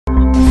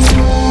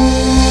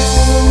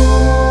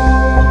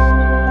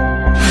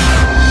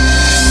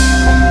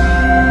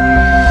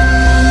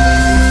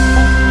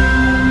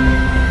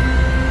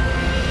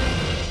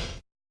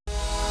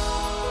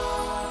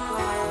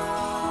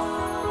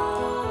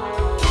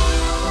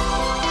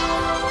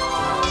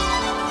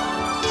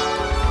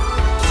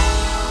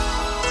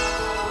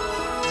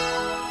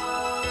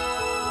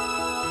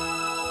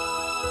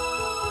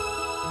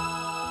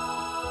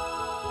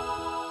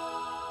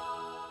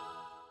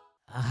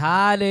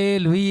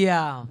Hallelujah,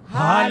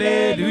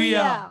 hallelujah.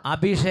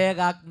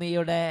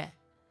 അഭിഷേകാഗ്നിയുടെ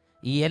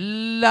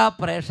എല്ലാ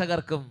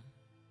പ്രേക്ഷകർക്കും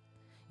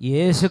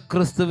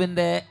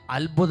യേശുക്രിസ്തുവിൻ്റെ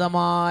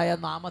അത്ഭുതമായ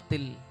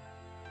നാമത്തിൽ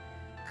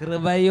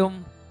കൃപയും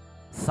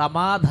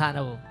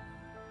സമാധാനവും.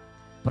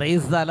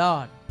 Praise the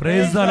Lord,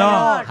 praise the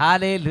Lord,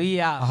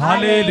 hallelujah,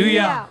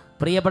 hallelujah.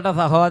 പ്രിയപ്പെട്ട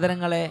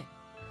സഹോദരങ്ങളെ,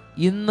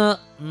 ഇന്ന്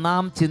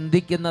നാം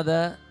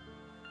ചിന്തിക്കുന്നത്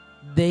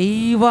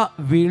ദൈവ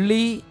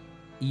വിളി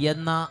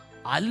എന്ന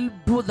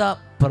അത്ഭുത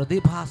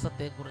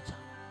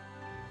പ്രതിഭാസത്തെക്കുറിച്ചാണ്.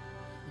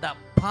 The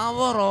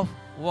power of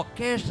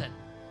vocation.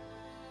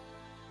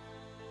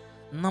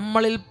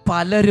 നമ്മളിൽ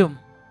പലരും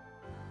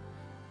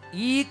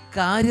ഈ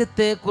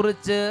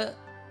കാര്യത്തെക്കുറിച്ച്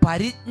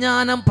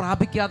പരിജ്ഞാനം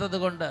പ്രാപിക്കാത്തത്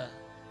കൊണ്ട്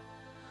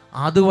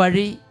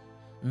അതുവഴി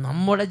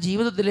നമ്മുടെ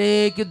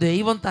ജീവിതത്തിലേക്ക്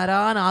ദൈവം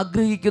തരാൻ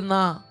ആഗ്രഹിക്കുന്ന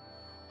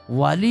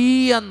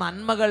വലിയ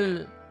നന്മകൾ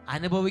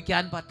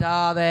അനുഭവിക്കാൻ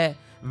പറ്റാതെ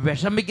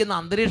വിഷമിക്കുന്ന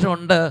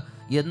അന്തരീക്ഷമുണ്ട്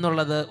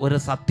എന്നുള്ളത് ഒരു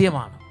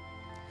സത്യമാണ്.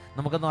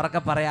 നമുക്കൊന്ന്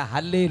ഉറക്കെ പറയാം,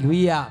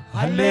 ഹല്ലേലൂയ,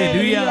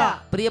 ഹല്ലേലൂയ.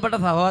 പ്രിയപ്പെട്ട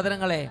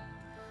സഹോദരങ്ങളെ,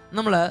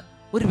 നമ്മൾ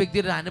ഒരു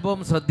വ്യക്തിയുടെ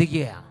അനുഭവം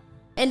ശ്രദ്ധിക്കുകയാണ്.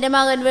 എൻ്റെ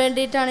മകൻ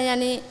വേണ്ടിയിട്ടാണ്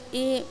ഞാൻ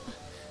ഈ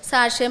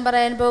സാക്ഷ്യം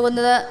പറയാൻ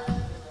പോകുന്നത്.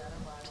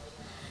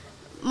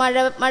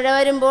 മഴ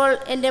വരുമ്പോൾ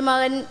എൻ്റെ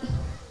മകൻ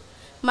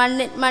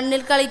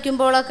മണ്ണിൽ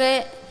കളിക്കുമ്പോഴൊക്കെ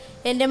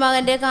എൻ്റെ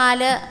മകൻ്റെ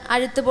കാല്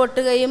അഴുത്ത്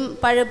പൊട്ടുകയും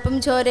പഴുപ്പും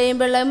ചോരയും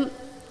വെള്ളം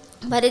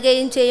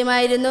വരികയും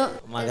ചെയ്യുമായിരുന്നു.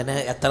 മകന്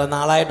എത്ര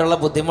നാളായിട്ടുള്ള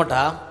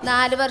ബുദ്ധിമുട്ടാ?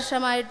 4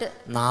 വർഷമായിട്ട്.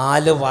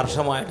 4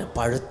 വർഷമായിട്ട്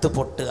പഴുത്ത്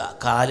പൊട്ടുക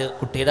കാല്,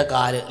 കുട്ടിയുടെ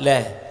കാല് അല്ലേ?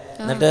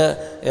 എന്നിട്ട്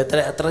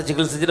എത്ര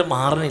ചികിത്സിച്ചിട്ട്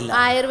മാറണില്ല.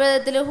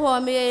 ആയുർവേദത്തിലും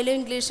ഹോമിയോയിലും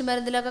ഇംഗ്ലീഷ്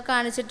മരുന്നിലൊക്കെ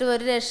കാണിച്ചിട്ട്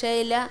ഒരു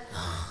രക്ഷയില്ല.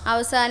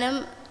 അവസാനം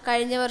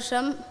കഴിഞ്ഞ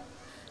വർഷം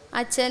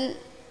അച്ഛൻ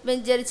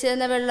വെഞ്ചരിച്ച്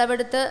തന്ന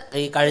വെള്ളമെടുത്ത്,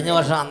 ഈ കഴിഞ്ഞ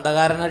വർഷം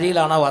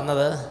അന്ധകാരനഴിയിലാണോ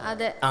വന്നത്?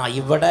 അതെ.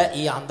 ഇവിടെ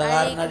ഈ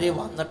അന്ധകാരനഴി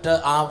വന്നിട്ട്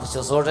ആ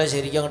ശുശ്രൂഷ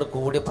ശരിക്കും അങ്ങോട്ട്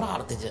കൂടി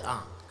പ്രാർത്ഥിച്ച്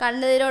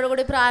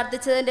കണ്ണുനീരോടുകൂടി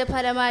പ്രാർത്ഥിച്ചതിന്റെ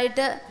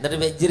ഫലമായിട്ട് എന്നിട്ട്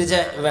വെഞ്ചരിച്ച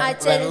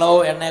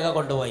വെള്ളവും എണ്ണയൊക്കെ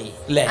കൊണ്ടുപോയി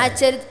അല്ലേ?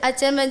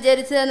 അച്ഛൻ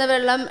വെഞ്ചരിച്ച് തന്ന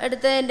വെള്ളം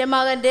എടുത്ത് എൻ്റെ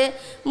മകന്റെ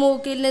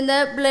മൂക്കിൽ നിന്ന്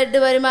ബ്ലഡ്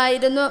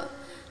വരുമായിരുന്നു.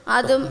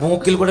 അതും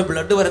മൂക്കിൽ കൂടെ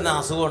ബ്ലഡ് വരുന്ന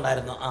അസുഖം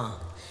ഉണ്ടായിരുന്നു.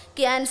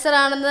 ക്യാൻസർ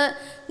ആണെന്ന്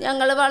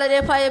ഞങ്ങൾ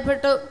വളരെ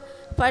ഭയപ്പെട്ടു.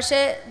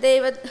 പക്ഷേ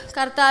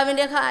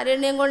കർത്താവിൻ്റെ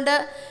കാരുണ്യം കൊണ്ട്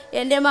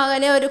എൻ്റെ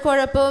മകനെ ഒരു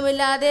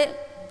കുഴപ്പവുമില്ലാതെ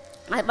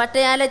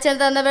പട്ടയാലച്ചൻ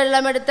തന്ന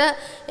വെള്ളമെടുത്ത്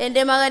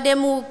എൻ്റെ മകൻ്റെ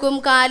മൂക്കും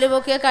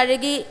കാലുമൊക്കെ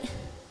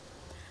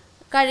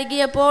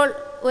കഴുകിയപ്പോൾ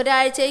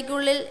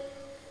ഒരാഴ്ചയ്ക്കുള്ളിൽ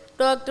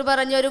ഡോക്ടർ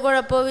പറഞ്ഞൊരു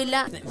കുഴപ്പവുമില്ല.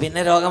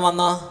 പിന്നെ രോഗം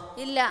വന്നോ?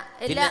 ഇല്ല.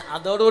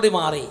 അതോടുകൂടി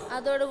മാറി.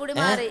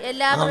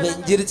 എല്ലാവരും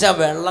വെഞ്ചരിച്ച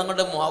വെള്ളം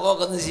കൊണ്ട്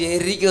മുഖമൊക്കെ ഒന്ന്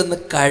ശരിക്കും ഒന്ന്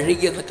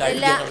കഴുകി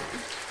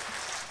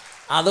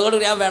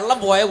അതോടുകൂടി ആ വെള്ളം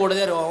പോയ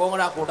കൂടുതൽ രോഗം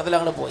കൂടെ ആ കൂട്ടത്തിൽ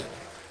അങ്ങോട്ട് പോയി.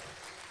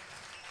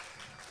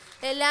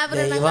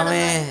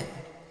 ദൈവമേ,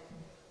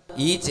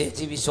 ഈ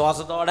ചേച്ചി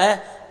വിശ്വാസത്തോടെ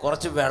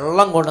കുറച്ച്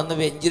വെള്ളം കൊണ്ടുവന്ന്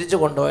വെഞ്ചരിച്ച്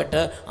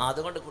കൊണ്ടുപോയിട്ട്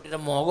അതുകൊണ്ട് കുട്ടിയുടെ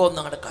മുഖം ഒന്ന്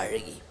അങ്ങോട്ട്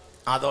കഴുകി.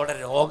 അതോടെ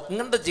രോഗം.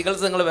 ഇങ്ങനത്തെ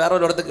ചികിത്സ നിങ്ങൾ വേറെ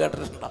ഒരിടത്ത്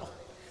കേട്ടിട്ടുണ്ടോ?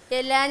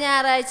 എല്ലാ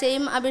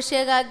ഞായറാഴ്ചയും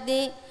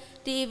അഭിഷേകാഗ്നി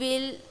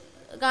TV-യിൽ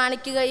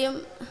കാണിക്കുകയും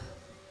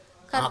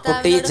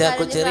കുട്ടി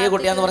ചെറിയ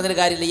കുട്ടിയാന്ന് പറഞ്ഞൊരു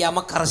കാര്യമില്ല. ഈ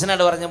അമ്മ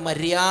കർശനായിട്ട് പറഞ്ഞ്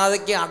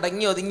മര്യാദയ്ക്ക്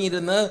അടങ്ങി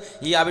ഒതുങ്ങിയിരുന്ന്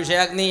ഈ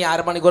അഭിഷേകാഗ്നി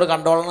 6 മണിക്കൂർ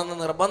കണ്ടോളണം എന്ന്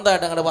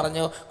നിർബന്ധമായിട്ട് അങ്ങോട്ട്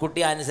പറഞ്ഞു.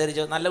 കുട്ടി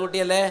അനുസരിച്ചു. നല്ല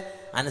കുട്ടിയല്ലേ?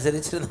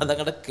 അനുസരിച്ചിരുന്നു.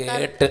 അതങ്ങോട്ട്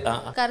കേട്ട്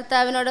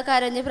കർത്താവിനോട്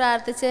കരഞ്ഞ്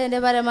പ്രാർത്ഥിച്ചതിന്റെ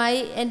ഫലമായി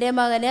എൻ്റെ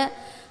മകന്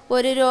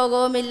ഒരു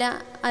രോഗവുമില്ല.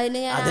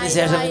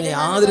 അതിനുശേഷം പിന്നെ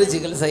യാതൊരു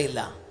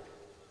ചികിത്സയില്ല.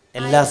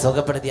 എല്ലാം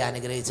സുഖപ്പെടുത്തി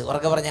അനുഗ്രഹിച്ചു.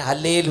 ഉറക്കെ പറഞ്ഞ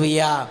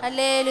ഹല്ലേലൂയ.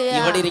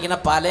 ഇവിടെ ഇരിക്കുന്ന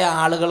പല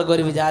ആളുകൾക്കും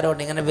ഒരു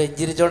വിചാരമുണ്ട്, ഇങ്ങനെ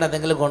വെഞ്ചരിച്ചോണ്ട്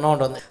എന്തെങ്കിലും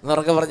ഗുണമുണ്ടോന്ന്.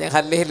 ഉറക്കെ പറഞ്ഞ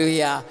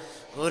ഹല്ലേലൂയ.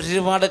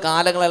 ഒരുപാട്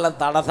കാലങ്ങളെല്ലാം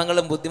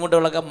തടസ്സങ്ങളും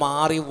ബുദ്ധിമുട്ടുകളൊക്കെ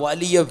മാറി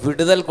വലിയ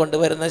വിടുതൽ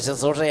കൊണ്ടുവരുന്ന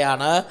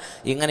ശുശ്രൂഷയാണ്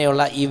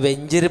ഇങ്ങനെയുള്ള ഈ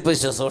വെഞ്ചരിപ്പ്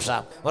ശുശ്രൂഷ.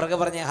 ഉറക്കെ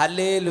പറഞ്ഞ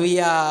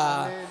ഹല്ലേലൂയ.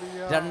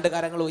 2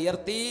 കരങ്ങൾ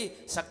ഉയർത്തി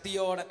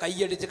ശക്തിയോടെ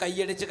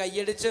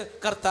കൈയടിച്ച്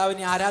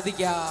കർത്താവിനെ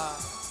ആരാധിക്കാം.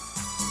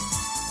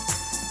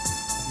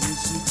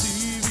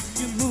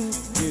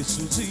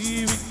 യേശു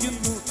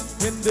ജീവിക്കുന്നു,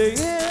 എൻ്റെ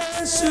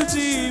യേശു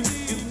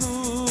ജീവിക്കുന്നു.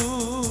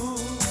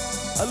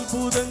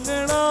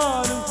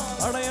 അത്ഭുതങ്ങളാലും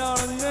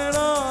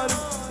അടയാളങ്ങളാലും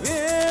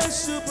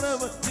യേശു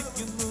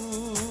പ്രവർത്തിക്കുന്നു.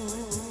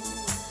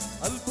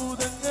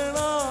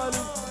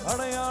 അത്ഭുതങ്ങളാലും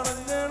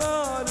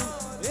അടയാളങ്ങളാലും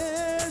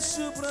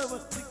യേശു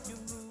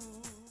പ്രവർത്തിക്കുന്നു.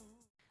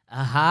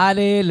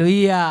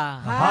 Hallelujah,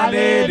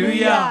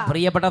 hallelujah.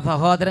 പ്രിയപ്പെട്ട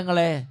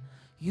സഹോദരങ്ങളെ,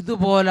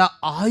 ഇതുപോലെ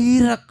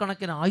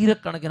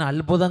ആയിരക്കണക്കിന്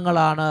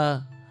അത്ഭുതങ്ങളാണ്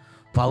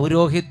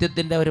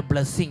പൗരോഹിത്യത്തിൻ്റെ ഒരു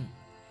ബ്ലെസ്സിങ്,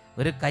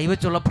 ഒരു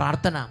കൈവച്ചുള്ള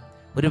പ്രാർത്ഥന,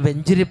 ഒരു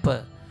വെഞ്ചരിപ്പ്,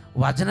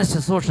 വചന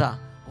ശുശ്രൂഷ,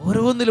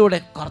 ഓരോന്നിലൂടെ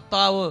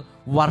കർത്താവ്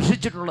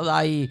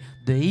വർഷിച്ചിട്ടുള്ളതായി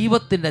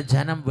ദൈവത്തിൻ്റെ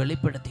ജനം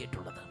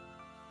വെളിപ്പെടുത്തിയിട്ടുള്ളത്.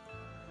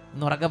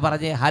 എന്നുറക്കെ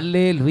പറഞ്ഞേ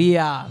ഹല്ലേലൂയ,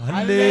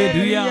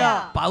 ഹല്ലേലൂയ.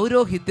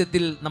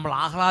 പൗരോഹിത്യത്തിൽ നമ്മൾ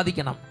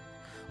ആഹ്ലാദിക്കണം.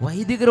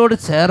 വൈദികരോട്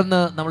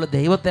ചേർന്ന് നമ്മൾ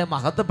ദൈവത്തെ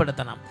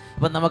മഹത്വപ്പെടുത്തണം.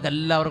 ഇപ്പം നമുക്ക്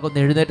എല്ലാവർക്കും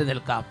ഒന്ന് എഴുന്നേറ്റ്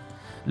നിൽക്കാം.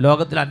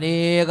 ലോകത്തിൽ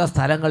അനേക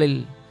സ്ഥലങ്ങളിൽ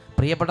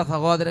പ്രിയപ്പെട്ട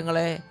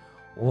സഹോദരങ്ങളെ,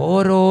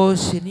 ഓരോ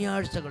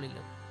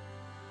ശനിയാഴ്ചകളിലും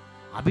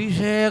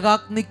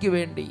അഭിഷേകാഗ്നിക്ക്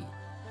വേണ്ടി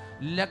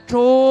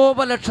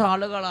ലക്ഷോപലക്ഷം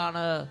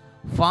ആളുകളാണ്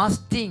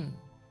ഫാസ്റ്റിംഗ്,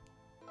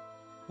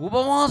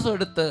 ഉപവാസം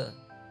എടുത്ത്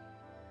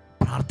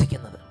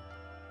പ്രാർത്ഥിക്കുന്നത്.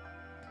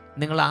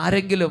 നിങ്ങൾ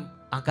ആരെങ്കിലും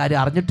ആ കാര്യം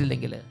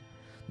അറിഞ്ഞിട്ടില്ലെങ്കിൽ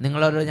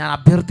നിങ്ങളോട് ഞാൻ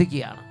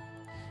അഭ്യർത്ഥിക്കുകയാണ്,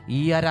 ഈ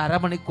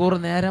അരമണിക്കൂർ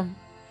നേരം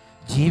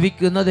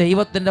ജീവിക്കുന്ന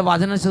ദൈവത്തിൻ്റെ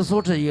വചന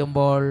ശുശ്രൂഷ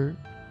ചെയ്യുമ്പോൾ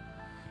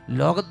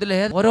ലോകത്തിലെ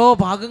ഓരോ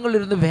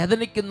ഭാഗങ്ങളിലിരുന്ന്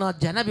വേദനിക്കുന്ന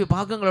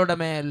ജനവിഭാഗങ്ങളുടെ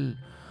മേൽ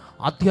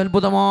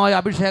അത്യത്ഭുതമായ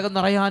അഭിഷേകം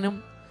നിറയാനും,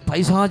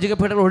 പൈശാചിക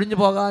പീഡകൾ ഒഴിഞ്ഞു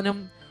പോകാനും,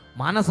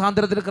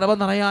 മാനസാന്തരത്തിൽ കൃപ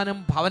നിറയാനും,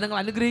 ഭവനങ്ങൾ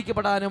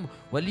അനുഗ്രഹിക്കപ്പെടാനും,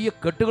 വലിയ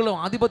കെട്ടുകളും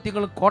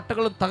ആധിപത്യങ്ങളും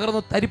കോട്ടകളും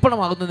തകർന്ന്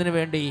തരിപ്പണമാകുന്നതിന്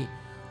വേണ്ടി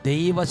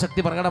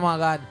ദൈവശക്തി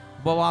പ്രകടമാകാൻ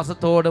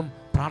ഉപവാസത്തോടും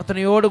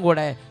പ്രാർത്ഥനയോടും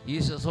കൂടെ ഈ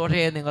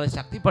ശുശ്രൂഷയെ നിങ്ങൾ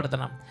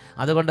ശക്തിപ്പെടുത്തണം.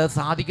 അതുകൊണ്ട്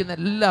സാധിക്കുന്ന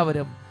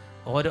എല്ലാവരും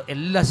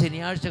എല്ലാ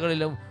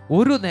ശനിയാഴ്ചകളിലും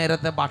ഒരു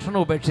നേരത്തെ ഭക്ഷണം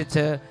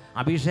ഉപേക്ഷിച്ച്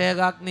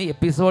അഭിഷേകാഗ്നി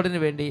എപ്പിസോഡിന്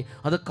വേണ്ടി,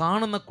 അത്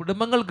കാണുന്ന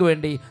കുടുംബങ്ങൾക്ക്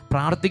വേണ്ടി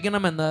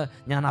പ്രാർത്ഥിക്കണമെന്ന്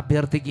ഞാൻ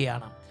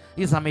അഭ്യർത്ഥിക്കുകയാണ്.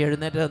 ഈ സമയം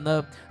എഴുന്നേറ്റ് നിന്ന്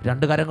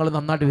രണ്ട് കരങ്ങൾ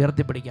നന്നായിട്ട്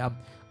ഉയർത്തിപ്പിടിക്കാം.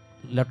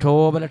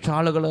 ലക്ഷോപലക്ഷ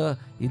ആളുകൾ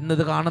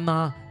ഇന്നിത് കാണുന്ന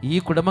ഈ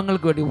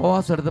കുടുംബങ്ങൾക്ക് വേണ്ടി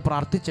ഉപവാസം എടുത്ത്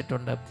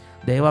പ്രാർത്ഥിച്ചിട്ടുണ്ട്.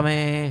 ദൈവമേ,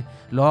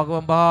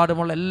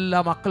 ലോകമെമ്പാടുമുള്ള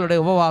എല്ലാ മക്കളുടെ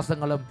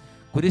ഉപവാസങ്ങളും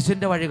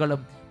കുരിശിൻ്റെ വഴികളും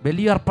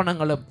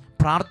ബലിയർപ്പണങ്ങളും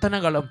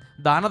പ്രാർത്ഥനകളും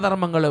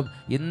ദാനധർമ്മങ്ങളും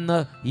ഇന്ന്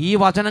ഈ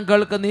വചനം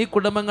കേൾക്കുന്ന ഈ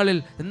കുടുംബങ്ങളിൽ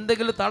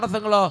എന്തെങ്കിലും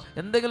തടസ്സങ്ങളോ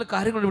എന്തെങ്കിലും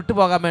കാര്യങ്ങൾ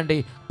വിട്ടുപോകാൻ വേണ്ടി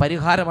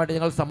പരിഹാരമായിട്ട്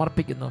ഞങ്ങൾ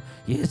സമർപ്പിക്കുന്നു.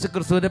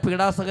 യേശുക്രിസ്തുവിൻ്റെ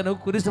പീഡാസഹനവും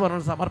കുരിശ്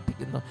മരണവും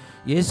സമർപ്പിക്കുന്നു.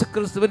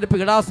 യേശുക്രിസ്തുവിൻ്റെ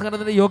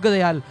പീഡാസഹനത്തിൻ്റെ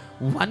യോഗ്യതയാൽ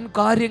വൻ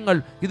കാര്യങ്ങൾ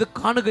ഇത്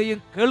കാണുകയും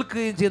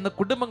കേൾക്കുകയും ചെയ്യുന്ന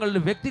കുടുംബങ്ങളിൽ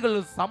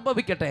വ്യക്തികളിൽ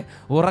സംഭവിക്കട്ടെ.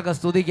 ഉറക്കെ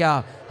സ്തുതിക്കുക.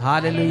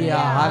 Hallelujah,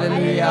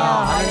 hallelujah,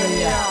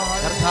 hallelujah.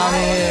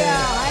 കർത്താവേ,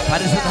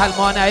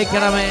 പരിശുദ്ധാത്മാവിനെ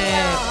അയക്കണമേ.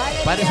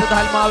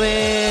 പരിശുദ്ധാത്മാവേ,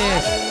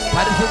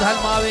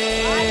 പരിശുദ്ധാത്മാവേ,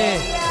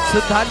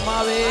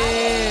 ശുദ്ധാത്മാവേ,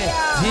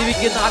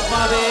 ജീവിക്കുന്ന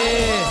ആത്മാവേ,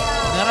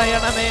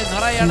 നിറയണമേ,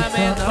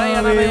 നിറയണമേ,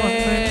 നിറയണമേ.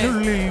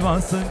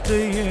 വാസം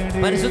ചെയ്യണേ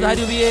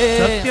പരിശുദ്ധാരൂപിയേ,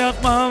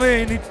 സത്യാത്മാവേ,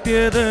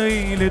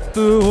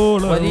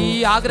 നിത്യതയിലെത്തുവോളം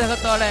വലിയ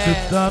ആഗ്രഹത്തോടെ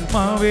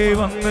ശുദ്ധാത്മാവേ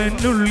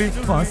വന്നെന്നുള്ളിൽ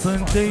വാസം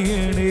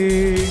ചെയ്യണേ.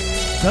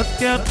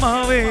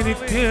 സത്യാത്മാവേ,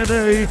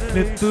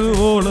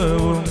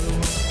 നിത്യതയിലെത്തുവോളവും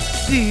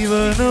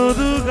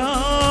ജീവനൊതുക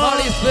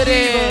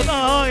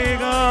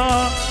ജീവനായക,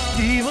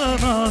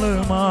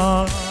 ജീവനാളമാ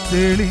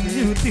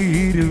തെളിഞ്ഞു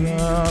തീരുക.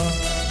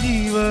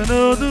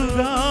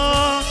 ജീവനൊതുക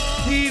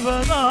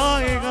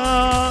ജീവനായക,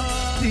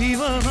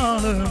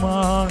 ജീവനാളമാ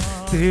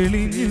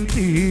തെളിഞ്ഞു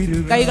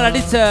തീരുക.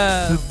 കൈകളടിച്ച്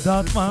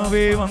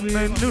ശുദ്ധാത്മാവേ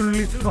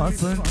വന്നെന്നുള്ളിൽ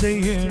വാസം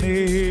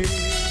ചെയ്യണേ.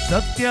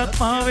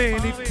 സത്യാത്മാവേ,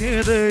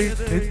 നിത്യതയിൽ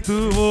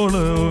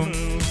എത്തുവോളവും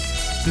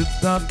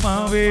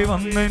ശുദ്ധാത്മാവേ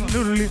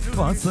വന്നെന്നുള്ളിൽ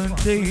വാസം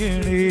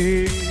ചെയ്യണേ.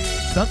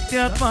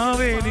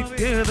 സത്യാത്മാവേ,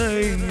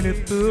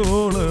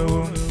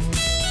 നിത്യതയിലെത്തുവോളവും.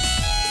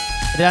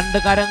 രണ്ട്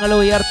കരങ്ങൾ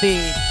ഉയർത്തി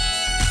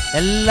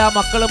എല്ലാ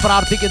മക്കളും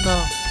പ്രാർത്ഥിക്കുന്നു.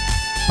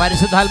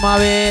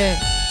 പരിശുദ്ധാത്മാവേ,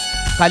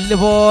 കല്ല്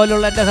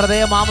പോലുള്ള എൻ്റെ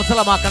ഹൃദയം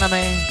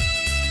മാംസളമാക്കണമേ.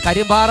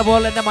 കരിമ്പാറ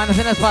പോലെ എൻ്റെ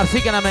മനസ്സിനെ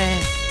സ്പർശിക്കണമേ.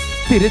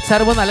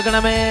 തിരിച്ചറിവ്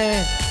നൽകണമേ,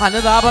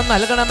 അനുതാപം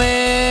നൽകണമേ,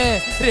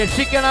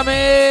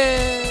 രക്ഷിക്കണമേ.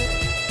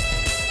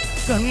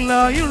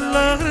 കല്ലായുള്ള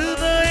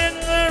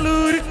ഹൃദയങ്ങൾ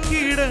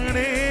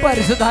ഒരുക്കിടണേ.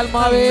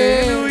 പരിശുദ്ധാത്മാവേ,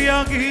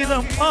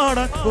 ഗീതം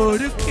പാടാൻ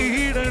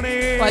ഒരുക്കിടണേ.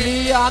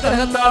 വലിയ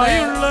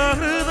ആഗ്രഹത്തോടെയുള്ള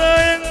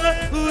ഹൃദയങ്ങൾ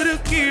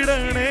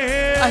ഒരുക്കിടണേ.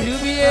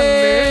 അരുവിയേ,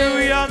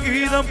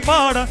 ഗീതം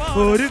പാടാൻ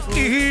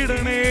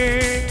ഒരുക്കിടണേ.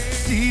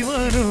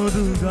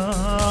 ജീവനൊതുക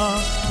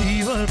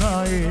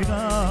ജീവനായക,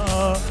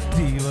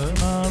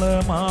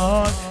 ജീവനാളമാ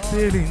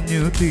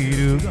തെളിഞ്ഞു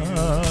തീരുക.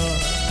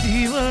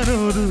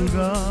 ജീവനൊതുക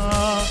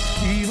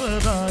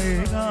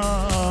ജീവനായക,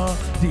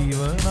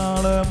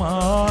 ജീവനാളമാ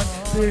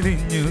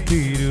തെളിഞ്ഞു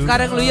തീരുക.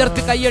 കരങ്ങൾ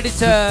ഉയർത്തി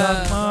കൈയടിച്ച്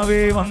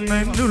ആത്മാവേ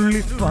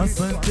വന്നെന്നുള്ളിൽ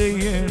വാസം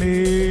ചെയ്യണേ.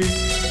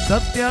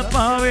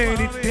 സത്യാത്മാവേ,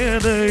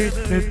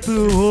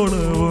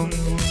 നിത്യതയിലെത്തുവോളവും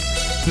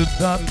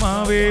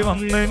ശുദ്ധാത്മാവേ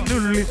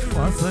വന്നെന്നുള്ളിൽ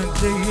വാസം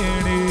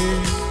ചെയ്യണേ.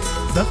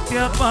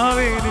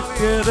 സത്യാത്മാവേ,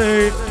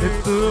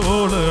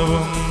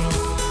 നിത്യതയിലെത്തുവോളവും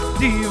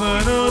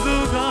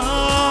ജീവനൊതുക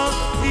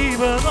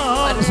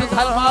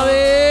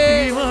പരിശുദ്ധാത്മാവേ,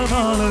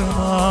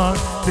 ജീവനാളമാ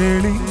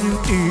തെളിഞ്ഞു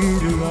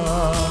തീരുക.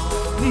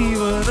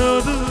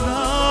 ജീവനൊതുക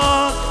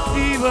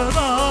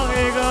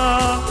ജീവനായക,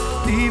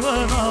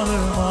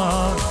 ജീവനാളമാ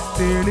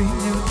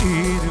തെളിഞ്ഞു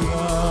തീരുക.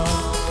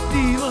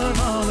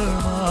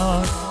 ജീവനാളമാ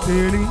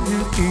തെളിഞ്ഞു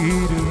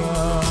തീരുക.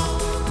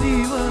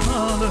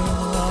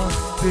 ജീവനാളമാ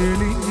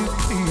തെളിഞ്ഞു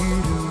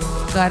തീരുക.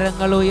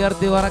 കരങ്ങൾ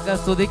ഉയർത്തി ഉറക്കെ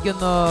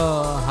സ്തുതിക്കുന്നു.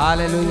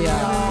 Hallelujah,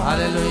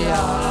 hallelujah.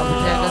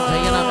 അഭിഷേകം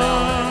ചെയ്യണമേ.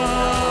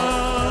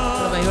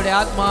 കൃപയുടെ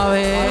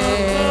ആത്മാവേ,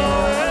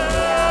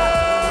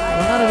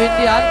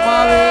 ഉണർവിന്റെ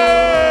ആത്മാവേ,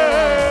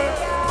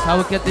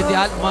 സൗഖ്യത്തിന്റെ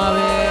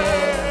ആത്മാവേ,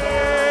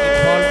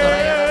 ഇപ്പോൾ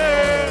നിറയണമേ,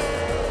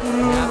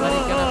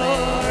 വ്യാപരിക്കണമേ.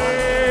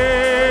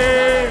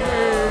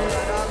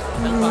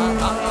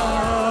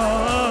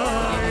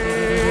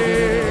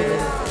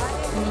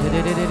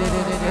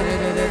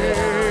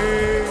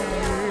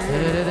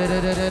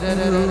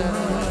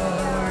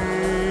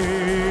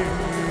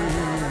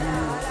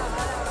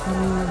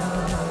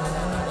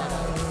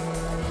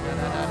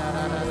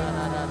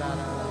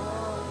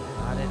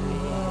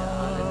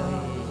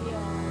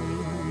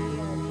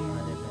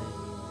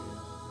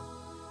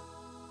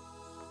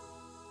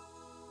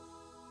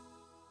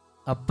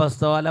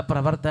 അപ്പസ്തോല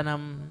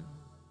പ്രവർത്തനം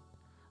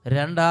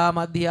 2-ാം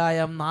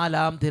അധ്യായം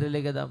 4-ാം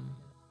തിരുലിഖിതം.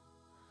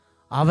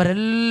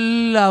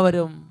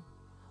 അവരെല്ലാവരും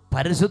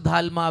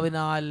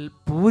പരിശുദ്ധാത്മാവിനാൽ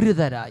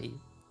പൂരിതരായി.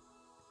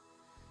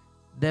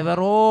 They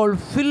were all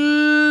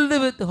filled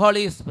with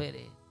Holy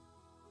Spirit.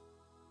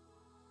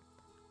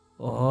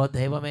 ഓ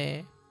ദൈവമേ,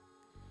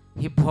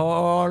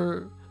 ഇപ്പോൾ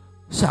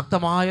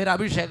ശക്തമായൊരു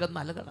അഭിഷേകം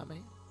നൽകണമേ.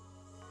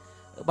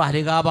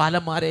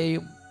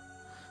 ബാലികാബാലന്മാരെയും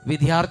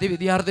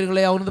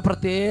വിദ്യാർത്ഥിനികളെ അവിടുന്ന്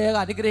പ്രത്യേക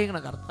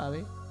അനുഗ്രഹിക്കണം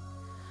കർത്താവേ.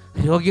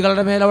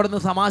 രോഗികളുടെ മേൽ അവിടുന്ന്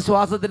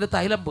സമാശ്വാസത്തിൻ്റെ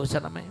തൈലം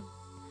പൂശണമേ.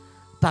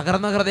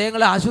 തകർന്ന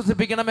ഹൃദയങ്ങളെ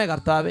ആശ്വസിപ്പിക്കണമേ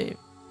കർത്താവേ.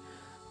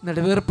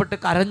 നെടുവീർപ്പിട്ട്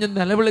കരഞ്ഞു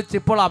നിലവിളിച്ച്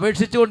ഇപ്പോൾ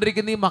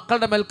അപേക്ഷിച്ചുകൊണ്ടിരിക്കുന്ന ഈ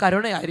മക്കളുടെ മേൽ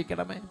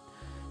കരുണയായിരിക്കണമേ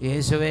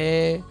യേശുവേ.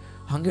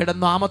 അങ്ങയുടെ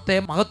നാമത്തെ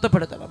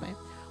മഹത്വപ്പെടുത്തണമേ.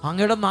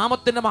 അങ്ങയുടെ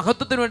നാമത്തിൻ്റെ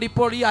മഹത്വത്തിന് വേണ്ടി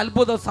ഇപ്പോൾ ഈ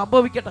അത്ഭുതം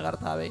സംഭവിക്കട്ടെ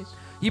കർത്താവേ.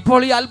 ഇപ്പോൾ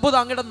ഈ അത്ഭുതം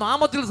അങ്ങയുടെ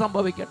നാമത്തിൽ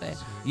സംഭവിക്കട്ടെ.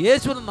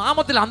 യേശുവിൻ്റെ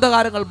നാമത്തിൽ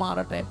അന്ധകാരങ്ങൾ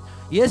മാറട്ടെ.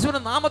 യേശുവിന്റെ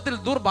നാമത്തിൽ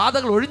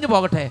ദുർബാധകൾ ഒഴിഞ്ഞു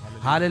പോകട്ടെ.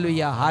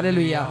 Hallelujah,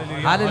 hallelujah,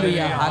 hallelujah,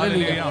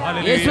 hallelujah.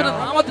 യേശുവിന്റെ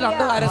നാമത്തിൽ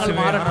അന്ധകാരങ്ങൾ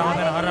മാറട്ടെ.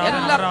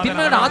 എല്ലാ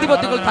തിന്മയുടെ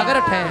ആധിപത്യങ്ങൾ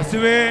തകരട്ടെ.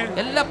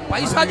 എല്ലാ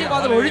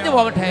പൈശാചികബാധകൾ ഒഴിഞ്ഞു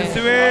പോകട്ടെ.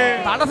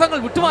 തടസ്സങ്ങൾ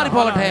വിട്ടുമാറി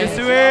പോകട്ടെ.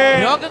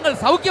 രോഗങ്ങൾ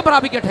സൗഖ്യം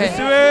പ്രാപിക്കട്ടെ.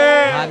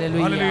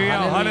 Hallelujah,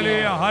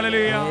 hallelujah,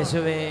 hallelujah.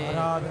 യേശുവേ,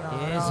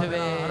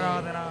 യേശുവേ,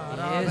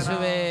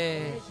 യേശുവേ.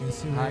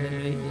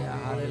 Hallelujah,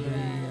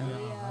 hallelujah.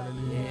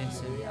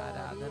 യേശുവേ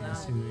ആരാധന.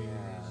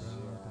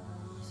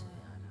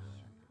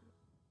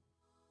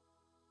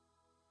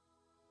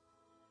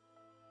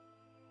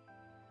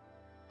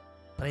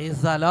 Praise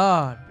the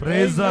Lord.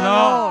 Praise the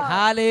Lord.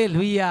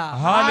 Hallelujah.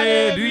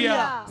 Hallelujah.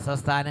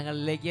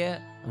 സ്വസ്ഥാനങ്ങളിലേക്ക്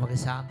നമുക്ക്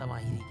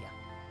ശാന്തമായിരിക്കാം.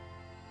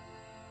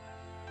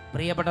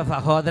 പ്രിയപ്പെട്ട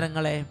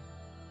സഹോദരങ്ങളെ,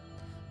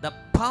 the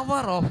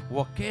power of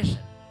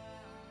vocation,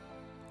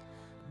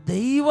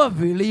 ദൈവ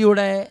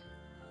വിളിയുടെ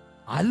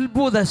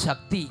അത്ഭുത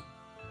ശക്തി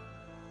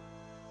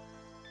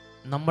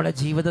നമ്മുടെ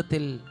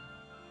ജീവിതത്തിൽ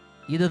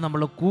ഇത്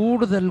നമ്മൾ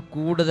കൂടുതൽ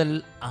കൂടുതൽ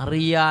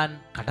അറിയാൻ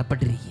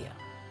കടപ്പെട്ടിരിക്കുകയാണ്.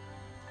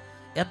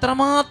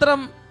 എത്രമാത്രം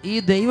ഈ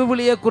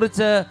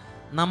ദൈവവിളിയെക്കുറിച്ച്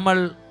നമ്മൾ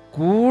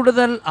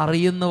കൂടുതൽ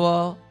അറിയുന്നുവോ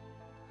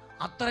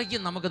അത്രയ്ക്ക്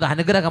നമുക്കത്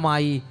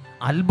അനുഗ്രഹമായി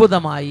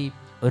അത്ഭുതമായി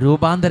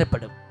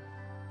രൂപാന്തരപ്പെടും.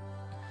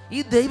 ഈ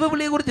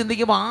ദൈവവിളിയെക്കുറിച്ച്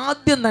ചിന്തിക്കുമ്പോൾ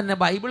ആദ്യം തന്നെ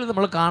ബൈബിളിൽ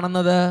നമ്മൾ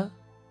കാണുന്നത്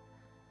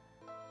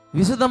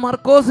വിശുദ്ധ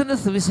മർക്കോസിന്റെ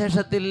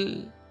സുവിശേഷത്തിൽ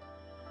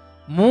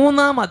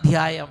 3-ാം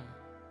അധ്യായം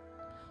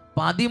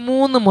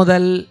 13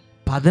 മുതൽ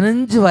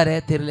 15 വരെ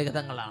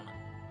തിരുലിഖിതങ്ങളാണ്.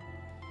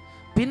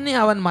 പിന്നെ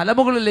അവൻ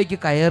മലമുകളിലേക്ക്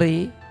കയറി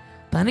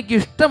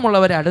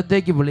തനിക്കിഷ്ടമുള്ളവരെ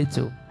അടുത്തേക്ക്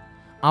വിളിച്ചു.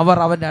 അവർ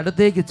അവൻ്റെ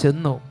അടുത്തേക്ക്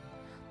ചെന്നു.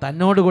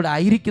 തന്നോടുകൂടെ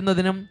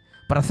ആയിരിക്കുന്നതിനും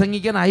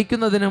പ്രസംഗിക്കാൻ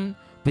അയക്കുന്നതിനും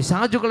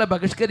പിശാചുക്കളെ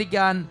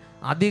ബഹിഷ്കരിക്കാൻ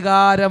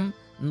അധികാരം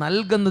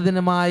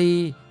നൽകുന്നതിനുമായി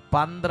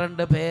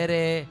 12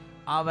 പേരെ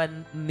അവൻ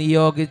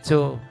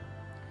നിയോഗിച്ചു.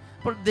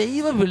 അപ്പോൾ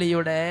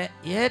ദൈവവിളിയുടെ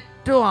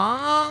ഏറ്റവും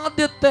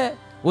ആദ്യത്തെ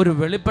ഒരു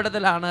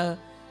വെളിപ്പെടുത്തലാണ്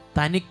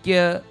തനിക്ക്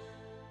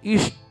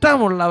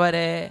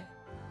ഇഷ്ടമുള്ളവരെ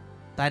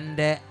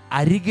തൻ്റെ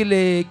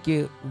അരികിലേക്ക്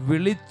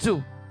വിളിച്ചു.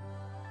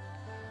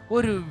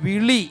 ഒരു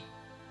വിളി,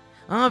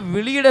 ആ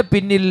വിളിയുടെ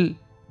പിന്നിൽ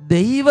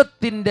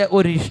ദൈവത്തിൻ്റെ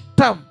ഒരു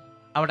ഇഷ്ടം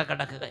അവിടെ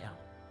കിടക്കുകയാണ്.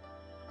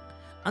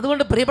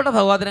 അതുകൊണ്ട് പ്രിയപ്പെട്ട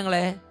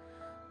സഹോദരങ്ങളെ,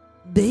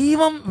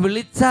 ദൈവം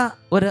വിളിച്ച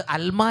ഒരു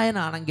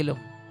അൽമായനാണെങ്കിലും,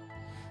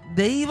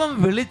 ദൈവം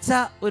വിളിച്ച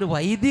ഒരു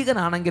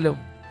വൈദികനാണെങ്കിലും,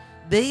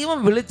 ദൈവം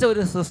വിളിച്ച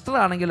ഒരു സിസ്റ്റർ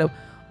ആണെങ്കിലും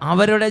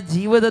അവരുടെ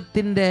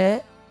ജീവിതത്തിൻ്റെ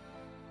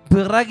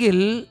പിറകിൽ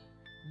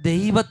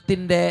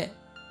ദൈവത്തിൻ്റെ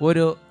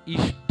ഒരു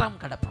ഇഷ്ടം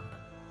കിടപ്പുണ്ട്.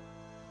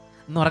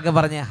 എന്നുറക്കെ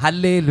പറഞ്ഞേ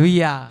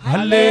ഹല്ലേലൂയ,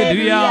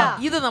 ഹല്ലേലൂയ.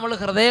 ഇത് നമ്മൾ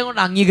ഹൃദയം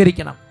കൊണ്ട്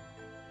അംഗീകരിക്കണം.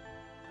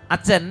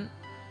 അച്ഛൻ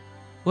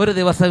ഒരു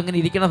ദിവസം ഇങ്ങനെ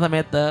ഇരിക്കുന്ന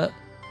സമയത്ത്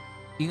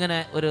ഇങ്ങനെ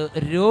ഒരു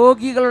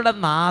രോഗികളുടെ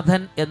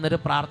നാഥൻ എന്നൊരു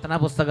പ്രാർത്ഥനാ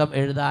പുസ്തകം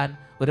എഴുതാൻ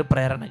ഒരു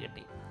പ്രേരണ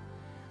കിട്ടി.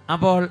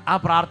 അപ്പോൾ ആ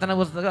പ്രാർത്ഥനാ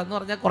പുസ്തകം എന്ന്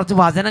പറഞ്ഞാൽ കുറച്ച്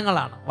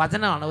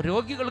വചനമാണ്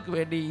രോഗികൾക്ക്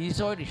വേണ്ടി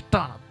ഈശോയുടെ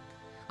ഇഷ്ടമാണ്.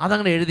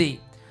 അതങ്ങനെ എഴുതി.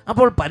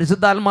 അപ്പോൾ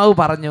പരിശുദ്ധാത്മാവ്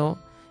പറഞ്ഞു,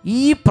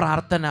 ഈ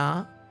പ്രാർത്ഥന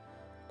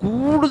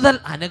കൂടുതൽ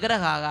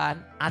അനുഗ്രഹമാകാൻ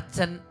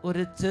അച്ഛൻ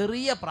ഒരു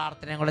ചെറിയ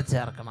പ്രാർത്ഥനയും കൂടെ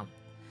ചേർക്കണം.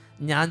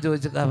 ഞാൻ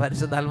ചോദിച്ചു,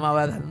 പരിശുദ്ധാത്മാവ്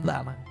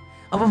അതെന്താണ്?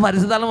 അപ്പോൾ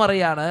പരിശുദ്ധാത്മാവ്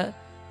പറയാണ്,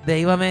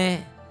 ദൈവമേ,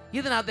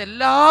 ഇതിനകത്ത്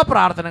എല്ലാ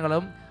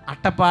പ്രാർത്ഥനകളും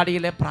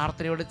അട്ടപ്പാടിയിലെ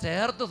പ്രാർത്ഥനയോട്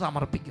ചേർത്ത്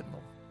സമർപ്പിക്കുന്നു.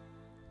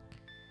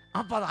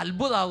 അപ്പോൾ അത്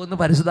അത്ഭുതമാകുമെന്ന്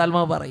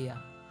പരിശുദ്ധാത്മാവ് പറയുക.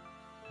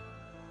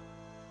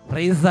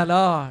 Price the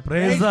Lord,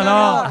 praise the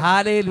Lord,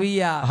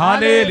 hallelujah,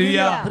 hallelujah.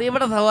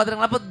 പ്രിയപ്പെട്ട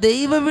സഹോദരങ്ങൾ, അപ്പോൾ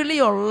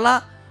ദൈവവിളിയുള്ള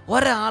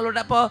ഒരാളുടെ,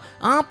 അപ്പോൾ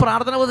ആ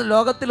പ്രാർത്ഥന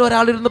ലോകത്തിൽ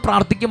ഒരാളിരുന്ന്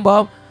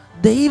പ്രാർത്ഥിക്കുമ്പോൾ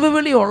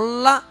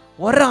ദൈവവിളിയുള്ള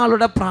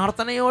ഒരാളുടെ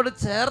പ്രാർത്ഥനയോട്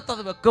ചേർത്ത്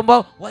അത് വെക്കുമ്പോൾ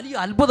വലിയ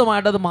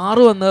അത്ഭുതമായിട്ട് അത്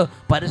മാറുമെന്ന്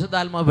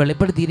പരിശുദ്ധാത്മാവ്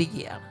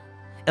വെളിപ്പെടുത്തിയിരിക്കുകയാണ്.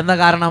 എന്താ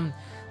കാരണം?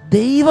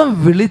 ദൈവം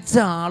വിളിച്ച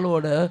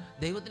ആളോട്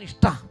ദൈവത്തിന്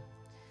ഇഷ്ടമാണ്.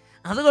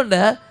 അതുകൊണ്ട്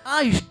ആ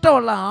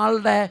ഇഷ്ടമുള്ള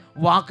ആളുടെ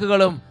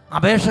വാക്കുകളും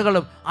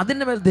അപേക്ഷകളും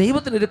അതിൻ്റെ മേൽ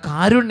ദൈവത്തിനൊരു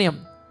കാരുണ്യം.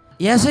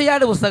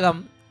 യെശയ്യായുടെ പുസ്തകം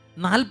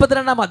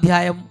 42-ാം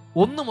അധ്യായം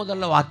 1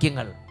 മുതലുള്ള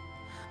വാക്യങ്ങൾ,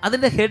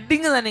 അതിൻ്റെ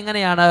ഹെഡിങ് തന്നെ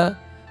ഇങ്ങനെയാണ്,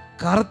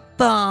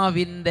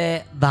 കർത്താവിൻ്റെ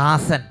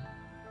ദാസൻ.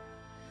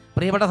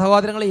 പ്രിയപ്പെട്ട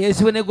സഹോദരങ്ങൾ,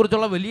 യേശുവിനെ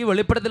കുറിച്ചുള്ള വലിയ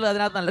വെളിപ്പെടുത്തൽ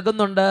അതിനകത്ത്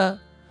നൽകുന്നുണ്ട്.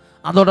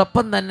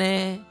 അതോടൊപ്പം തന്നെ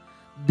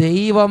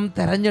ദൈവം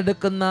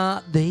തിരഞ്ഞെടുക്കുന്ന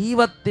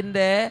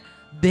ദൈവത്തിൻ്റെ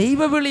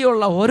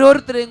ദൈവവിളിയുള്ള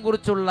ഓരോരുത്തരെയും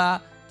കുറിച്ചുള്ള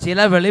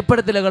ചില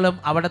വെളിപ്പെടുത്തലുകളും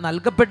അവിടെ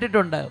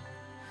നൽകപ്പെട്ടിട്ടുണ്ട്.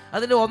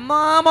 അതിൻ്റെ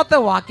ഒന്നാമത്തെ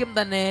വാക്യം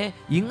തന്നെ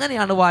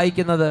ഇങ്ങനെയാണ്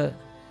വായിക്കുന്നത്: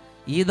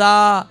 ഇതാ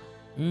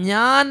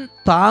ഞാൻ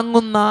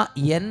താങ്ങുന്ന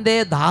എൻ്റെ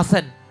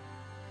ദാസൻ,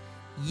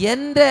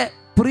 എൻ്റെ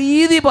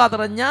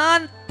പ്രീതിപാത്രം, ഞാൻ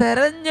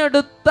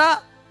തെരഞ്ഞെടുത്ത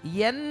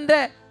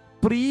എൻ്റെ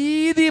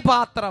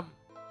പ്രീതിപാത്രം,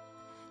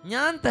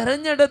 ഞാൻ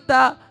തെരഞ്ഞെടുത്ത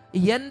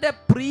എൻ്റെ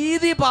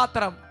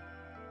പ്രീതിപാത്രം.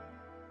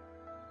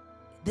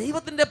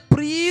 ദൈവത്തിൻ്റെ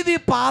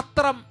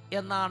പ്രീതിപാത്രം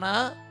എന്നാണ്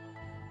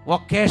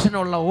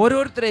വൊക്കേഷനുള്ള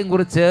ഓരോരുത്തരെയും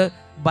കുറിച്ച്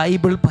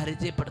ബൈബിൾ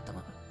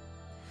പരിചയപ്പെടുത്തുന്നത്.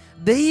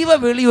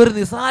 ദൈവവിളി ഒരു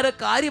നിസ്സാര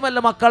കാര്യമല്ല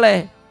മക്കളെ.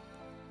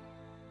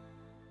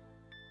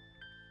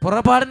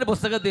 പുറപ്പാടിന്റെ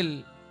പുസ്തകത്തിൽ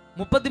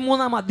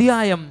 33-ാം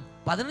അധ്യായം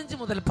 15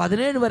 മുതൽ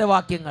 17 വരെ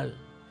വാക്യങ്ങൾ,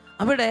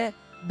 അവിടെ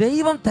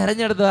ദൈവം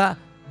തെരഞ്ഞെടുത്ത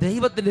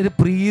ദൈവത്തിൻ്റെ ഒരു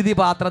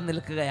പ്രീതിപാത്രം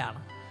നിൽക്കുകയാണ്.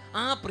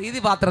 ആ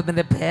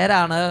പ്രീതിപാത്രത്തിൻ്റെ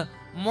പേരാണ്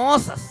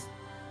മോശ.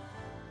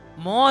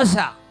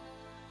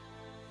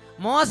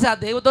 മോശ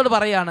ദൈവത്തോട്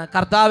പറയാണ്: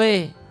 കർത്താവേ,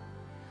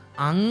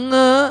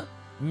 അങ്ങ്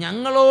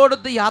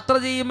ഞങ്ങളോടൊത്ത് യാത്ര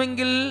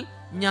ചെയ്യുമെങ്കിൽ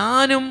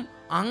ഞാനും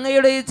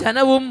അങ്ങയുടെ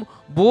ജനവും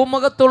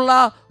ഭൂമുഖത്തുള്ള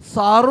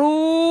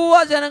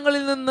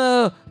സർവ്വജനങ്ങളിൽ നിന്ന്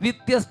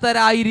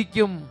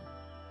വ്യത്യസ്തരായിരിക്കും.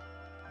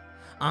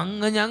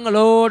 അങ്ങ്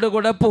ഞങ്ങളോട്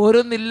കൂടെ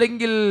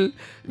പോരുന്നില്ലെങ്കിൽ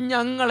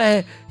ഞങ്ങളെ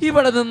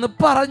ഇവിടെ നിന്ന്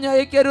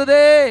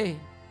പറഞ്ഞയക്കരുതേ.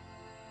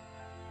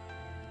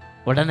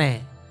 ഉടനെ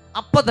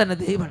തന്നെ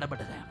ദൈവം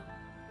ഇടപെടുകയാണ്.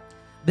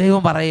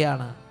 ദൈവം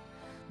പറയുകയാണ്: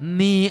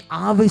 നീ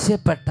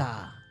ആവശ്യപ്പെട്ട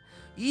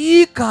ഈ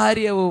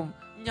കാര്യവും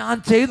ഞാൻ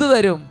ചെയ്തു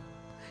തരും.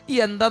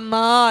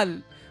 എന്തെന്നാൽ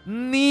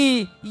നീ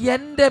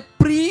എൻ്റെ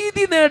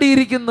പ്രീതി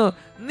നേടിയിരിക്കുന്നു.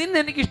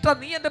 എനിക്കിഷ്ടം,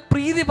 നീ എൻ്റെ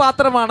പ്രീതി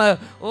പാത്രമാണ്.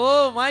 Oh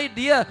my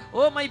dear,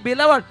 oh my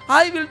beloved,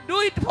 I will do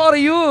it for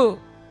you.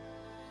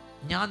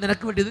 ഞാൻ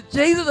നിനക്ക് വേണ്ടി ഇത്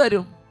ചെയ്തു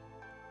തരും.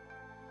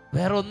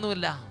 വേറെ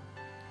ഒന്നുമില്ല.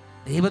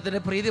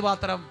 ദൈവത്തിൻ്റെ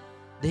പ്രീതിപാത്രം,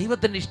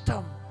 ദൈവത്തിൻ്റെ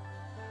ഇഷ്ടം.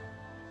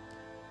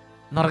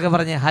 എന്നൊക്കെ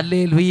പറഞ്ഞേ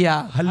ഹല്ലേലൂയ,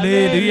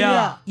 ഹല്ലേലൂയ.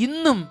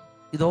 ഇന്നും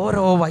ഇത്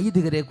ഓരോ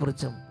വൈദികരെ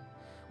കുറിച്ചും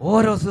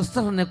ഓരോ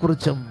സിസ്റ്ററിനെ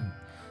കുറിച്ചും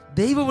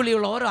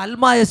ദൈവവിളിയുള്ള ഓരോ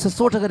ആത്മായ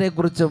ശുശ്രൂഷകരെ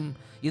കുറിച്ചും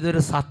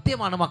ഇതൊരു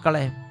സത്യമാണ്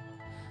മക്കളെ.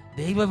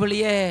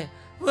 ദൈവവിളിയെ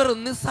വെറും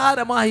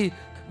നിസ്സാരമായി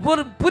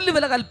വെറും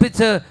പുല്ലുവില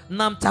കൽപ്പിച്ച്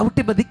നാം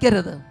ചവിട്ടി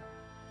മതിക്കരുത്.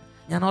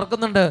 ഞാൻ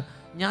ഓർക്കുന്നുണ്ട്,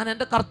 ഞാൻ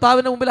എൻ്റെ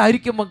കർത്താവിന്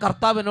മുമ്പിലായിരിക്കുമ്പോൾ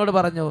കർത്താവ് എന്നോട്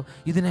പറഞ്ഞു,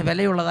 ഇതിനെ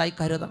വിലയുള്ളതായി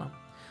കരുതണം,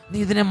 നീ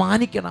ഇതിനെ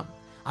മാനിക്കണം,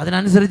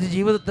 അതിനനുസരിച്ച്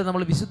ജീവിതത്തെ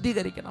നമ്മൾ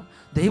വിശുദ്ധീകരിക്കണം,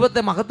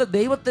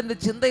 ദൈവത്തിൻ്റെ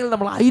ചിന്തയിൽ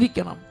നമ്മൾ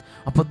ആയിരിക്കണം.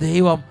 അപ്പോൾ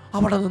ദൈവം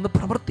അവിടെ നിന്ന്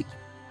പ്രവർത്തിക്കും.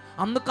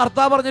 അന്ന്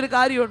കർത്താവ് പറഞ്ഞൊരു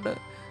കാര്യമുണ്ട്: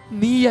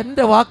 നീ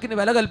എൻ്റെ വാക്കിന്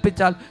വില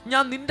കൽപ്പിച്ചാൽ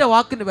ഞാൻ നിൻ്റെ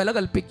വാക്കിന് വില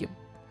കൽപ്പിക്കും.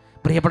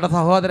 പ്രിയപ്പെട്ട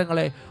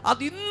സഹോദരങ്ങളെ,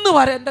 അത് ഇന്ന്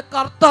വരെ എൻ്റെ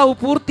കർത്താവ്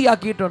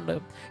പൂർത്തിയാക്കിയിട്ടുണ്ട്.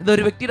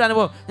 ഇതൊരു വ്യക്തിയുടെ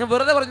അനുഭവം. ഞാൻ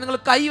വെറുതെ പറഞ്ഞു, നിങ്ങൾ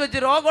കൈ വെച്ച്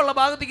രോഗമുള്ള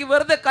ഭാഗത്തേക്ക്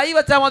വെറുതെ കൈ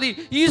വെച്ചാൽ മതി,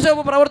 ഈശോ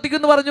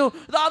പ്രവർത്തിക്കുമെന്ന് പറഞ്ഞു.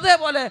 ഇത്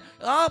അതേപോലെ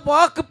ആ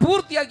വാക്ക്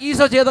പൂർത്തിയാക്കി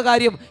ഈശോ ചെയ്ത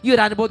കാര്യം ഈ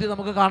ഒരു അനുഭവത്തിൽ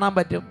നമുക്ക് കാണാൻ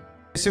പറ്റും.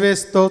 യേശുവേ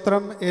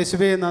സ്തോത്രം,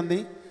 യേശുവേ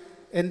നന്ദി.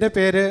 എൻ്റെ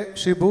പേര്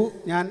ഷിബു.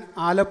 ഞാൻ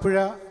ആലപ്പുഴ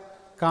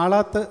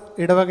കാളാത്ത്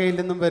ഇടവകയിൽ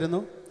നിന്നും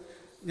വരുന്നു.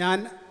 ഞാൻ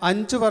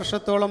 5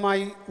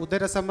 വർഷത്തോളമായി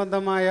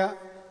ഉദരസംബന്ധമായ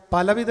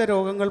പലവിധ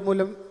രോഗങ്ങൾ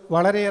മൂലം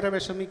വളരെയേറെ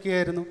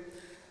വിഷമിക്കുകയായിരുന്നു.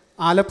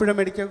 ആലപ്പുഴ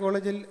മെഡിക്കൽ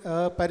കോളേജിൽ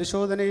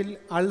പരിശോധനയിൽ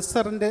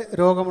അൾസറിൻ്റെ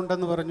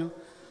രോഗമുണ്ടെന്ന് പറഞ്ഞു.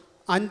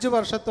 5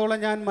 വർഷത്തോളം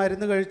ഞാൻ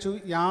മരുന്ന് കഴിച്ചു.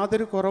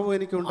 യാതൊരു കുറവും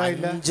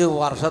എനിക്കുണ്ടായില്ല. 5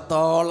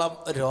 വർഷത്തോളം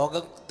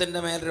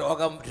രോഗത്തിൻ്റെ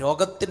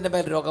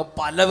മേൽ രോഗം,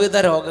 പലവിധ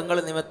രോഗങ്ങൾ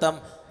നിമിത്തം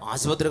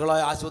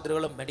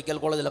ആശുപത്രികളും മെഡിക്കൽ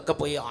കോളേജിലൊക്കെ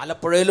പോയി,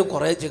 ആലപ്പുഴയിലും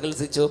കുറേ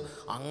ചികിത്സിച്ചു.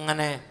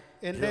 അങ്ങനെ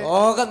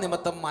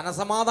രോഗനിമിത്തം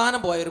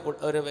മനസമാധാനം പോയ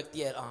ഒരു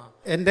വ്യക്തിയായിരുന്നു.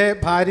 എൻ്റെ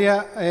ഭാര്യ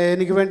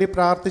എനിക്ക് വേണ്ടി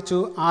പ്രാർത്ഥിച്ചു.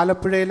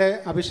 ആലപ്പുഴയിലെ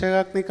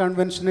അഭിഷേകാഗ്നി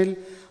കൺവെൻഷനിൽ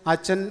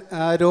അച്ഛൻ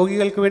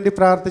രോഗികൾക്ക് വേണ്ടി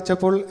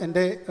പ്രാർത്ഥിച്ചപ്പോൾ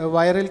എൻ്റെ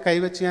വയറിൽ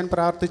കൈവച്ച് ഞാൻ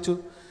പ്രാർത്ഥിച്ചു.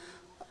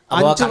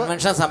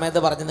 കൺവെൻഷൻ സമയത്ത്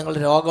പറഞ്ഞു, നിങ്ങൾ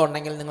രോഗം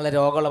ഉണ്ടെങ്കിൽ നിങ്ങളെ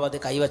രോഗമുള്ളത്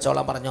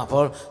കൈവച്ചോളാൻ പറഞ്ഞു.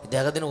 അപ്പോൾ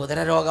ഇദ്ദേഹത്തിന് ഉദര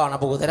രോഗമാണ്.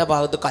 അപ്പോൾ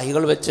ഉദരഭാഗത്ത്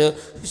കൈകൾ വെച്ച്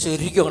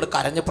ശരിക്കും അങ്ങോട്ട്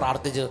കരഞ്ഞ്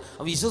പ്രാർത്ഥിച്ച്,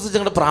 വിശ്വസിച്ച്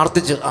അങ്ങോട്ട്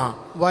പ്രാർത്ഥിച്ചു.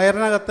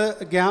 വയറിനകത്ത്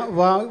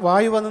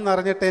വായു വന്ന്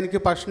നിറഞ്ഞിട്ട്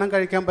എനിക്ക് ഭക്ഷണം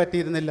കഴിക്കാൻ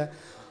പറ്റിയിരുന്നില്ല.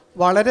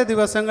 വളരെ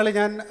ദിവസങ്ങൾ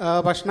ഞാൻ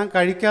ഭക്ഷണം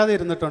കഴിക്കാതെ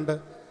ഇരുന്നിട്ടുണ്ട്.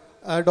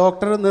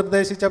 ഡോക്ടർ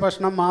നിർദ്ദേശിച്ച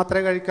ഭക്ഷണം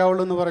മാത്രമേ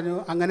കഴിക്കാവുള്ളൂ എന്ന് പറഞ്ഞു.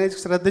 അങ്ങനെ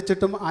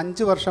ശ്രദ്ധിച്ചിട്ടും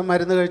 5 വർഷം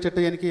മരുന്ന്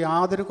കഴിച്ചിട്ട് എനിക്ക്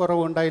യാതൊരു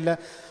കുറവും ഉണ്ടായില്ല.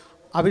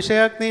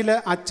 അഭിഷേകാഗ്നിയിൽ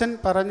അച്ഛൻ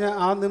പറഞ്ഞ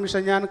ആ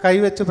നിമിഷം ഞാൻ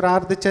കൈവച്ച്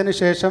പ്രാർത്ഥിച്ചതിന്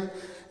ശേഷം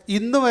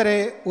ഇന്ന് വരെ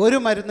ഒരു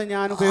മരുന്ന്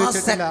ഞാൻ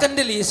ഉപയോഗിച്ചിട്ടില്ല.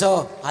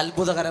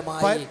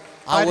 അത്ഭുതകരമായി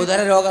ആ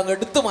ഉദരരോഗം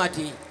എടുത്തു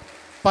മാറ്റി.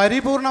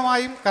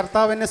 പരിപൂർണമായും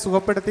കർത്താവിനെ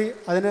സുഖപ്പെടുത്തി.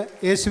 അതിന്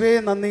യേശുവേ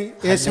നന്ദി,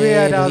 യേശുവേ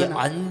ആരാധന.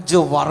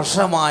 5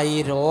 വർഷമായി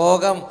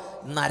രോഗം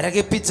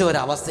നരകിപ്പിച്ച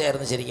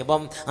ഒരവസ്ഥയായിരുന്നു ശരിക്കും.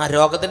 അപ്പം ആ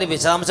രോഗത്തിൻ്റെ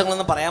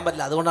വിശദാംശങ്ങളൊന്നും പറയാൻ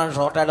പറ്റില്ല, അതുകൊണ്ടാണ്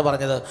ഷോർട്ടായിട്ട്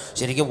പറഞ്ഞത്.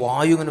 ശരിക്കും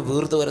വായു ഇങ്ങനെ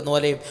വീർത്ത് വരുന്ന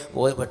പോലെയും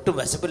വെട്ടും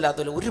വിശപ്പില്ലാത്ത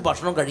പോലെ ഒരു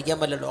ഭക്ഷണം കഴിക്കാൻ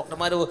പറ്റില്ല.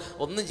 ഡോക്ടർമാർ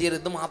ഒന്നും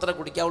ചെയ്യരുത്, ഇത് മാത്രമേ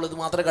കുടിക്കാവുള്ളൂ, ഇത്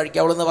മാത്രമേ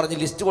കഴിക്കാവുള്ളൂ എന്ന് പറഞ്ഞ്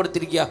ലിസ്റ്റ്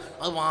കൊടുത്തിരിക്കുക.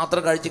 അത്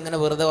മാത്രം കഴിച്ച് ഇങ്ങനെ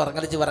വെറുതെ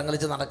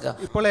വറങ്ങലിച്ച് നടക്കുക.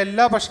 ഇപ്പോൾ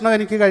എല്ലാ ഭക്ഷണവും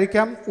എനിക്ക്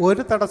കഴിക്കാം,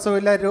 ഒരു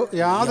തടസ്സമില്ല,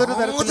 യാതൊരു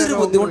തരത്തിലും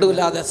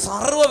ബുദ്ധിമുട്ടുമില്ലാതെ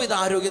സർവ്വവിധ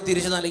ആരോഗ്യം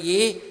തിരിച്ചു നൽകി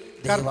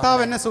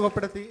കർത്താവ് എന്നെ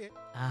സുഖപ്പെടുത്തി.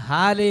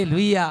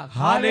 ഹല്ലേലൂയ.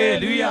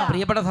 ഹല്ലേലൂയ.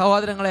 പ്രിയപ്പെട്ട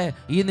സഹോദരങ്ങളെ,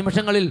 ഈ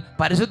നിമിഷങ്ങളിൽ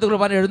പരിശുദ്ധ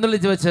കുർബാന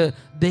എഴുന്നള്ളിച്ച് വെച്ച്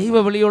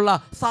ദൈവവിളിയുള്ള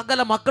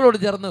സകല മക്കളോട്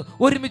ചേർന്ന്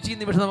ഒരുമിച്ച് ഈ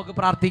നിമിഷം നമുക്ക്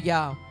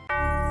പ്രാർത്ഥിക്കാം.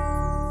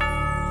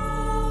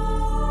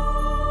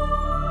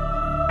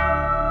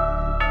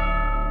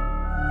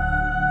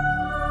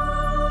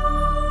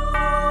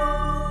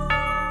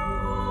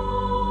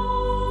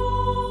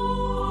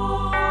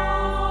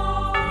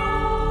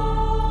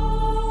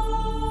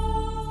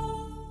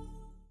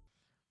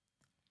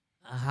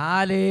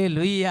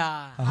 ഹല്ലേലൂയ.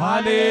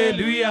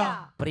 ഹല്ലേലൂയ.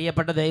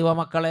 പ്രിയപ്പെട്ട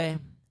ദൈവമക്കളെ,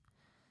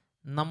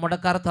 നമ്മുടെ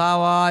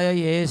കർത്താവായ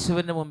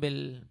യേശുവിൻ്റെ മുമ്പിൽ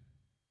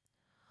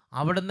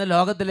അവിടുന്ന്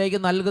ലോകത്തിലേക്ക്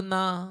നൽകുന്ന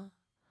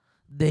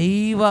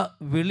ദൈവ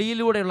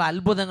വിളിയിലൂടെയുള്ള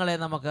അത്ഭുതങ്ങളെ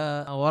നമുക്ക്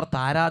ഓർത്ത്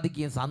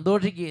ആരാധിക്കുകയും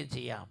സന്തോഷിക്കുകയും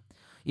ചെയ്യാം.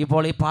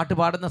 ഇപ്പോൾ ഈ പാട്ട്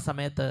പാടുന്ന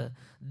സമയത്ത്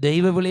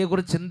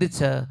ദൈവവിളിയെക്കുറിച്ച്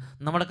ചിന്തിച്ച്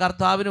നമ്മുടെ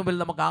കർത്താവിന് മുമ്പിൽ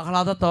നമുക്ക്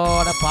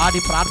ആഹ്ലാദത്തോടെ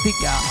പാടി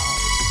പ്രാർത്ഥിക്കാം.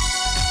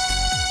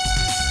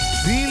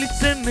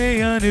 വിളിച്ചെന്നെ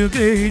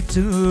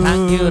അനുഗ്രഹിച്ചു,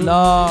 Thank you,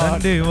 Lord.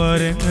 തന്റെ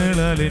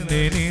വരങ്ങളാൽ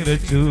എന്നെ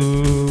നിറച്ചു.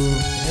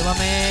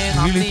 ദൈവമേ,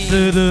 നന്ദി.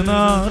 വിളിച്ചത്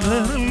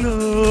നാഥനല്ലോ,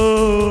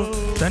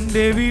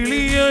 തന്റെ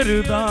വിളിയൊരു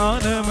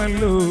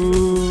ദാനമല്ലോ.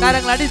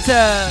 കരങ്ങളടിച്ച്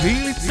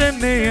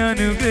വിളിച്ചെന്നെ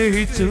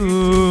അനുഗ്രഹിച്ചു,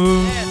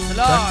 Yes,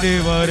 Lord. തന്റെ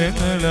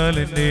വരങ്ങളാൽ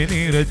എന്നെ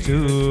നിറച്ചു.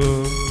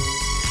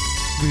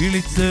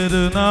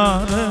 വിളിച്ചത്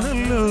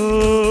നാഥനല്ലോ,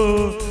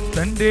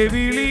 തന്റെ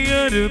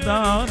വിളിയൊരു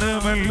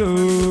ദാനമല്ലോ.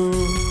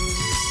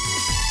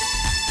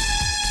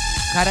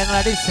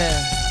 കരങ്ങളടിച്ച്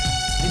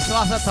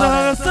വിശ്വാസത്തോടെ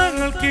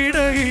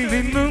സാഹസങ്ങൾക്കിടയിൽ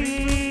നിന്നും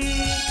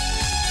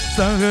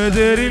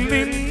സഹചരിൽ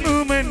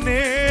നിന്നും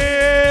എന്നെ,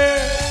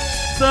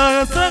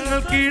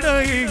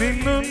 സാഹസങ്ങൾക്കിടയിൽ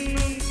നിന്നും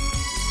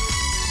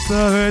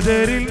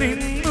സഹചരിൽ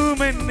നിന്നും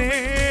എന്നെ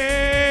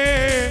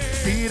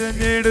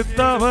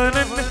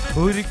തിരഞ്ഞെടുത്തവനെന്നെ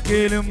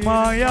ഒരിക്കലും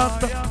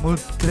മായാത്ത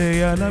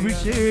മുദ്രയാൽ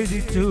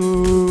അഭിഷേചിച്ചു.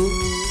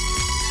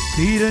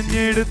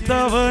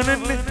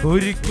 തിരഞ്ഞെടുത്തവനെന്നെ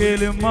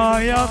ഒരിക്കലും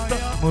മായാത്ത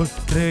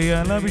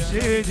മുദ്രയാൽ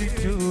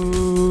അഭിഷേചിച്ചു.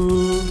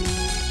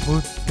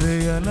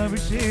 മുദ്രയാൽ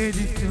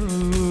അഭിഷേചിച്ചു.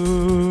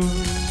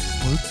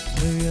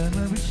 മുദ്രയാൽ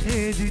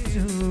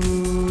അഭിഷേചിച്ചു.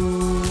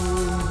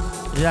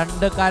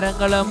 രണ്ട്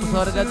കരങ്ങളും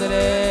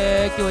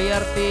സ്വർഗത്തിലേക്ക്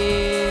ഉയർത്തി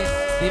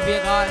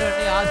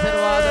ദിവ്യകാരുണ്യ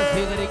ആശീർവാദം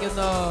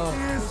സ്വീകരിക്കുന്നു.